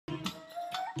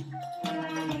Welcome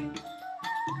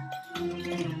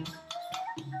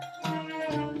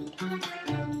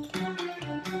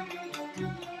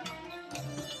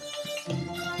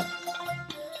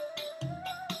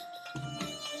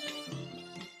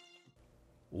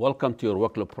to your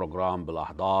weekly program,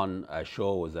 BelAhdan, a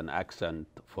show with an accent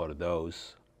for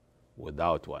those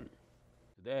without one.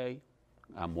 Today,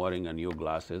 I'm wearing a new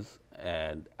glasses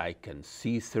and I can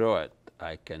see through it.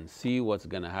 I can see what's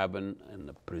going to happen in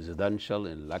the presidential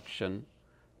election.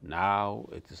 Now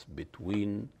it is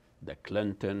between the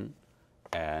Clinton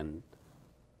and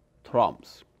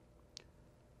Trump's.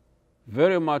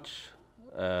 Very much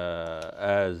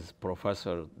as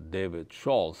Professor David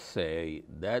Schultz say,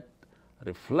 that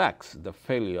reflects the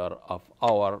failure of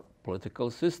our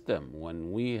political system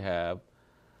when we have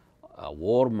a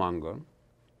warmonger,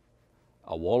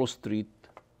 a Wall Street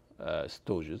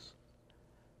stooges,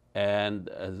 and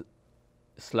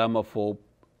Islamophobe,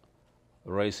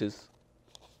 racist,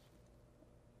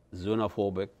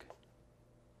 xenophobic,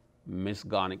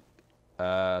 misogynist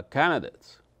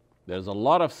candidates. There's a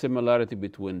lot of similarity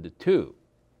between the two.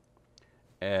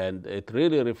 And it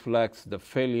really reflects the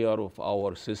failure of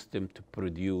our system to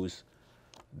produce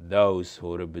those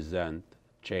who represent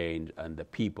change and the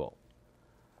people.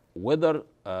 Whether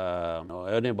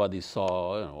anybody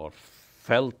saw or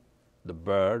felt the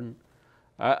burn,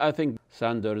 I think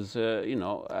Sanders,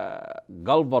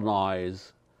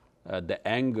 galvanized the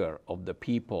anger of the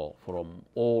people from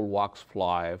all walks of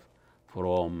life,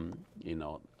 from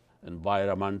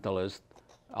environmentalists,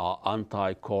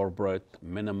 anti-corporate,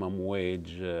 minimum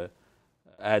wage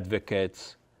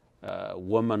advocates,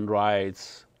 women's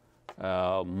rights,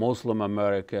 Muslim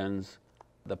Americans,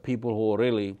 the people who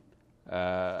really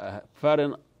had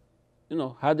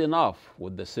enough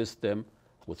with the system,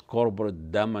 with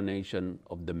corporate domination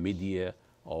of the media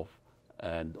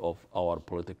and of our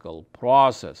political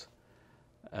process.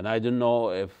 And I don't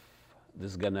know if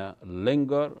this is gonna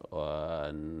linger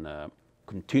and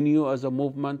continue as a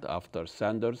movement after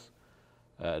Sanders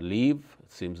leave.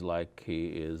 It seems like he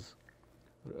is,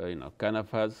 kind of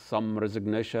has some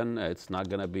resignation. It's not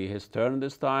going to be his turn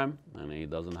this time, and he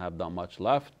doesn't have that much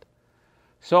left.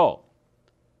 So,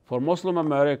 for Muslim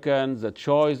Americans, the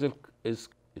choice is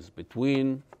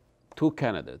between two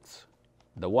candidates: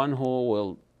 the one who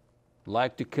will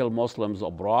like to kill Muslims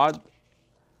abroad,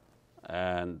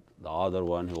 and the other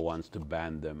one who wants to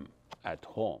ban them at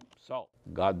home. So,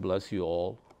 God bless you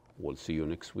all. We'll see you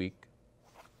next week.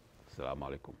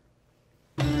 Assalamu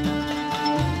alaikum.